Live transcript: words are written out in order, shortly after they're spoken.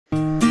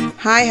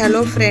Hi,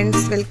 hello friends,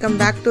 welcome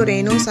back to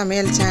Renu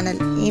Samayal channel.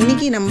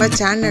 இன்னைக்கு நம்ம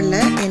சேனல்ல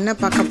என்ன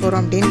பார்க்க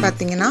போறோம் அப்படினு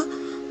பாத்தீங்கன்னா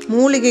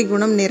மூலிகை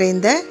குணம்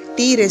நிறைந்த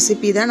டீ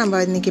ரெசிபி தான்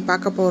நம்ம இன்னைக்கு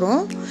பார்க்க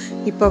போறோம்.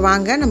 இப்போ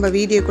வாங்க நம்ம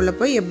வீடியோக்குள்ள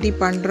போய் எப்படி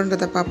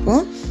பண்றோம்ன்றத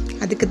பாப்போம்.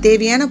 அதுக்கு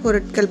தேவையான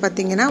பொருட்கள்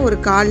பாத்தீங்கன்னா ஒரு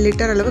 1/4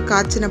 லிட்டர் அளவு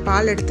காய்ச்சின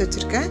பால் எடுத்து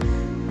வச்சிருக்கேன்.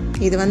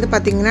 இது வந்து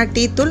பாத்தீங்கன்னா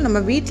டீ தூள்,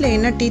 நம்ம வீட்ல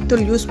என்ன டீ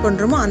தூள் யூஸ்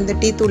பண்றோமோ அந்த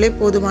டீ தூளே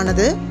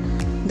போதுமானது.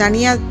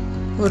 தனியா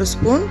ஒரு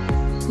ஸ்பூன்,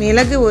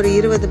 மிளகு ஒரு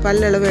 20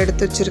 பல் அளவு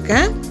எடுத்து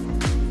வச்சிருக்கேன்.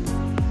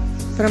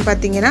 அப்புறம்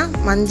பாத்தீங்கன்னா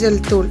மஞ்சள்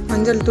தூள்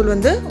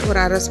வந்து ஒரு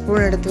 1/2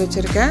 ஸ்பூன் எடுத்து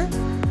வச்சிருக்கேன்.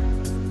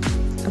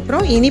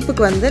 அப்புறம்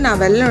இனிப்புக்கு வந்து நான்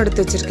வெல்லம்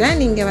எடுத்து வச்சிருக்கேன்.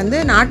 நீங்க வந்து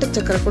நாட்டு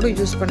சக்கரை கூட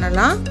யூஸ்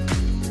பண்ணலாம்.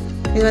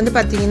 இது வந்து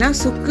பாத்தீங்கன்னா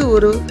சுக்கு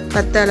ஒரு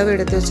 10 அளவு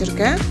எடுத்து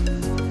வச்சிருக்கேன்.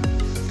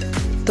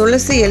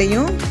 துளசி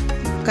இலையும்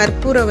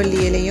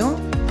கர்ப்புரவல்லி இலையும்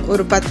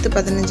ஒரு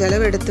 10-15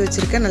 அளவு எடுத்து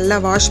வச்சிருக்கேன். நல்லா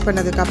வாஷ்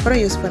பண்ணதுக்கு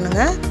அப்புறம் யூஸ்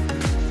பண்ணுங்க.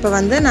 இப்போ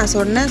வந்து நான்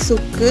சொன்ன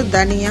சுக்கு,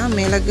 தனியா,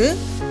 மிளகு,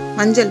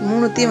 மஞ்சள்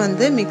மூணுத்தையும்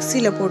வந்து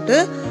மிக்ஸில போட்டு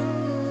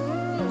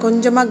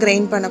கொஞ்சமா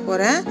கிரைண்ட் பண்ண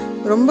போறேன்.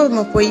 ரொம்ப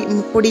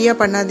பொடியா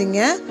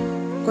பண்ணாதீங்க.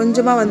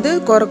 கொஞ்சமா வந்து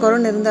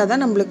கொரகொரன்னு இருந்தா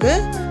தான் நமக்கு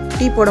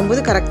டீ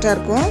போடும்போது கரெக்ட்டா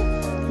இருக்கும்.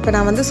 இப்போ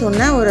நான் வந்து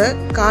சொன்ன ஒரு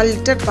 1/4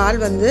 லிட்டர் பால்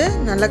வந்து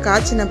நல்லா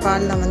காய்ச்சின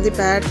பால் நான் வந்து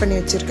இப்போ ஆட் பண்ணி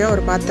வச்சிருக்கேன்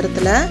ஒரு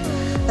பாத்திரத்துல.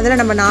 அதில்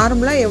நம்ம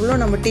நார்மலா எவ்வளோ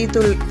நம்ம டீ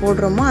தூள்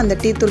போடுறோமோ அந்த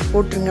டீ தூள்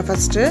போட்டுருங்க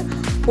ஃபர்ஸ்ட்.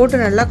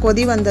 போட்டு நல்லா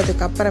கொதி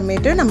வந்ததுக்கு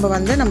அப்புறமேட்டு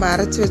நம்ம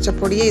அரைச்சி வச்ச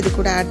பொடியை இது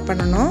கூட ஆட்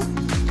பண்ணணும்.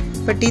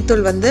 இப்போ டீ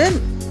தூள் வந்து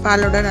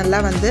பாலோட நல்லா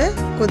வந்து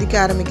கொதிக்க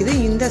ஆரம்பிக்குது.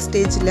 இந்த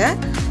ஸ்டேஜில்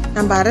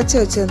நம்ம அரைச்சி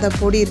வச்சிருந்த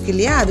பொடி இருக்கு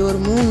இல்லையா, அது ஒரு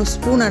 3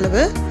 ஸ்பூன்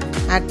அளவு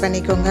ஆட்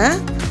பண்ணிக்கோங்க.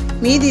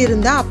 மீதி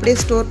இருந்தால் அப்படியே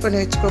ஸ்டோர் பண்ணி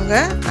வச்சுக்கோங்க.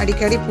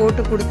 அடிக்கடி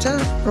போட்டு குடித்தா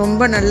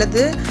ரொம்ப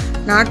நல்லது.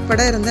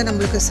 நாட்பட இருந்தால்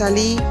நம்மளுக்கு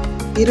சளி,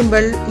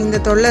 இரும்பல்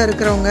இந்த தொல்லை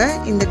இருக்கிறவங்க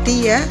இந்த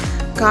டீயை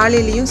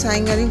காலையிலையும்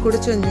சாயங்காலையும்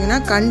குடிச்சு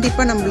வந்தீங்கன்னா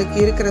கண்டிப்பாக நம்மளுக்கு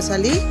இருக்கிற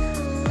சளி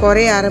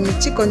குறைய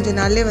ஆரம்பித்து கொஞ்ச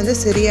நாள்லேயே வந்து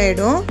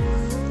சரியாயிடும்.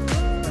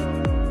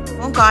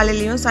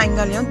 காலையிலையும்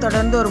சாயங்காலையும்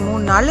தொடர்ந்து ஒரு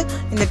 3 நாள்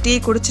இந்த டீ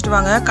குடிச்சிட்டு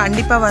வாங்க.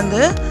 கண்டிப்பாக வந்து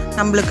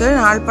நம்மளுக்கு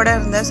நாள்பட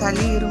இருந்த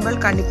சளி, இருமல்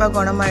கண்டிப்பாக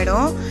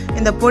குணமாயிடும்.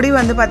 இந்த பொடி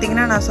வந்து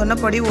பார்த்திங்கன்னா நான் சொன்ன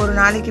பொடி ஒரு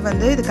நாளைக்கு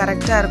வந்து இது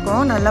கரெக்டாக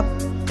இருக்கும். நல்லா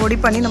பொடி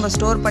பண்ணி நம்ம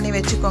ஸ்டோர் பண்ணி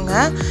வச்சுக்கோங்க.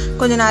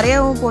 கொஞ்சம்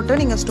நிறையாவும் போட்டு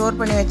நீங்கள் ஸ்டோர்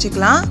பண்ணி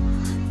வச்சுக்கலாம்.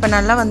 இப்போ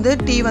நல்லா வந்து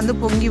டீ வந்து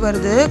பொங்கி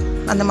வருது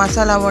அந்த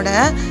மசாலாவோட.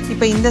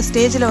 இப்போ இந்த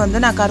ஸ்டேஜில்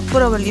வந்து நான்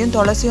கற்பூரவல்லியும்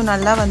துளசியும்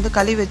நல்லா வந்து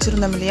கழுவி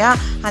வச்சுருந்தோம் இல்லையா,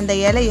 அந்த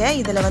இலையை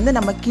இதில் வந்து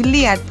நம்ம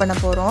கிள்ளி ஆட் பண்ண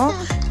போகிறோம்.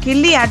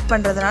 கிள்ளி ஆட்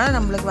பண்ணுறதுனால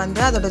நம்மளுக்கு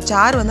வந்து அதோட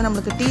சாறு வந்து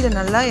நம்மளுக்கு டீயில்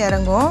நல்லா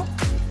இறங்கும்.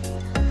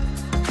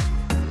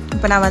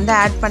 இப்போ நான் வந்து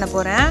ஆட் பண்ண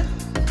போகிறேன்.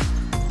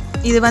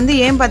 இது வந்து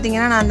ஏன்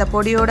பார்த்தீங்கன்னா நான் அந்த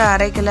பொடியோடு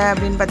அரைக்கலை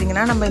அப்படின்னு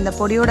பார்த்தீங்கன்னா, நம்ம இந்த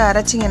பொடியோடு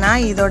அரைச்சிங்கன்னா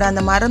இதோட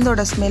அந்த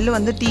மருந்தோட ஸ்மெல்லு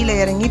வந்து டீயில்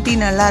இறங்கி டீ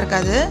நல்லா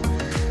இருக்காது.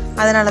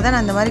 அதனால தான்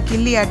நான் இந்த மாதிரி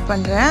கிள்ளி ஆட்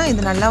பண்ணுறேன்.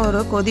 இது நல்லா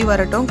ஒரு கொதி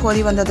வரட்டும்.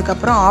 கொதி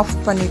வந்ததுக்கப்புறம் ஆஃப்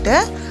பண்ணிவிட்டு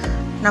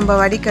நம்ம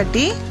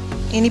வடிகட்டி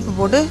இனிப்பு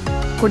போட்டு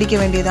குடிக்க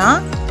வேண்டியதான்.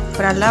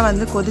 இப்போ நல்லா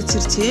வந்து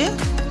கொதிச்சிருச்சு.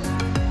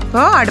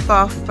 இப்போ அடுப்பை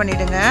ஆஃப்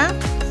பண்ணிவிடுங்க.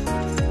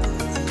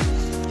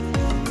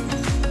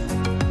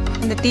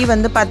 இந்த டீ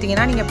வந்து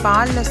பார்த்தீங்கன்னா நீங்கள்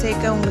பாலில்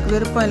சேர்க்க உங்களுக்கு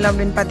விருப்பம் இல்லை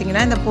அப்படின்னு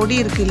பார்த்தீங்கன்னா, இந்த பொடி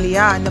இருக்குது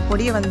இல்லையா, இந்த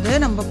பொடியை வந்து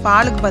நம்ம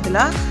பாலுக்கு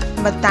பதிலாக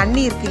நம்ம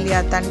தண்ணி இருக்குது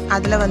இல்லையா,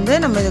 அதில் வந்து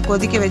நம்ம இதை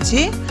கொதிக்க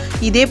வச்சு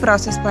இதே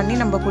ப்ராசஸ் பண்ணி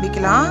நம்ம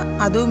குடிக்கலாம்.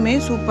 அதுவுமே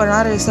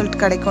சூப்பரான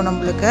ரிசல்ட் கிடைக்கும்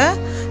நம்மளுக்கு.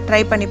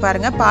 ட்ரை பண்ணி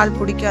பாருங்கள் பால்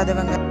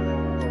பிடிக்காதவங்க.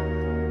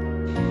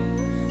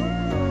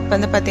 இப்போ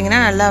வந்து பார்த்தீங்கன்னா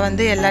நல்லா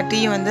வந்து எல்லா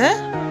டீயும் வந்து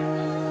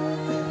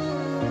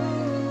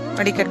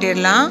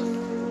வடிகட்டிடலாம்.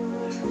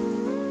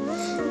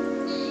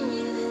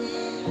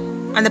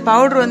 அந்த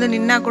பவுடர் வந்து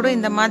நின்னா கூட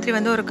இந்த மாதிரி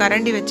வந்து ஒரு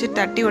கரண்டி வச்சு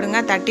தட்டி விடுங்க.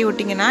 தட்டி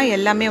விட்டிங்கன்னா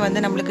எல்லாமே வந்து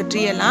நம்மளுக்கு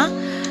டீ எல்லாம்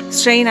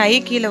ஸ்ட்ரெயின் ஆகி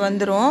கீழே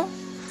வந்துடும்.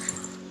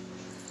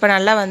 இப்போ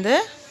நல்லா வந்து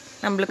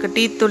நம்மளுக்கு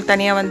டீ தூள்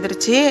தனியாக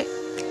வந்துருச்சு,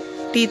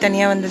 டீ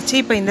தனியாக வந்துருச்சு.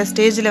 இப்போ இந்த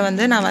ஸ்டேஜில்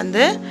வந்து நான்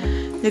வந்து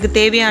இதுக்கு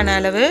தேவையான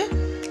அளவு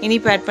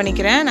இனிப்பு ஆட்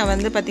பண்ணிக்கிறேன். நான்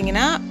வந்து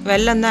பார்த்திங்கன்னா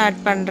வெல்லம் தான்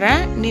ஆட்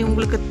பண்ணுறேன்.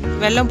 உங்களுக்கு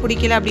வெல்லம்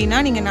பிடிக்கல அப்படின்னா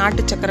நீங்கள்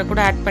நாட்டு சக்கரை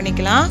கூட ஆட்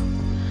பண்ணிக்கலாம்.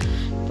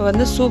 இப்போ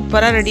வந்து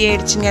சூப்பராக ரெடி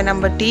ஆகிடுச்சிங்க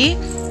நம்ம டீ.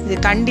 இது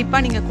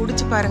கண்டிப்பாக நீங்கள்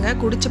குடிச்சு பாருங்கள்.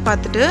 குடிச்சு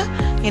பார்த்துட்டு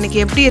எனக்கு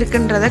எப்படி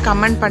இருக்குன்றதை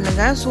கமெண்ட்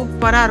பண்ணுங்கள்.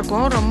 சூப்பராக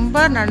இருக்கும்.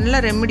 ரொம்ப நல்ல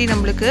ரெமெடி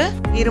நம்மளுக்கு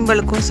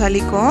இரும்பலுக்கும்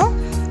சளிக்கும்.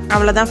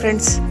 அவ்வளோதான்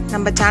ஃப்ரெண்ட்ஸ்.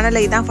 நம்ம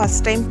சேனலை இதான்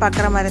ஃபஸ்ட் டைம்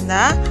பார்க்குற மாதிரி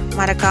இருந்தால்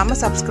மறக்காமல்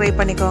சப்ஸ்கிரைப்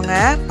பண்ணிக்கோங்க.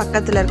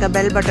 பக்கத்தில் இருக்க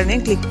பெல்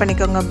பட்டனையும் கிளிக்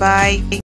பண்ணிக்கோங்க. பாய்.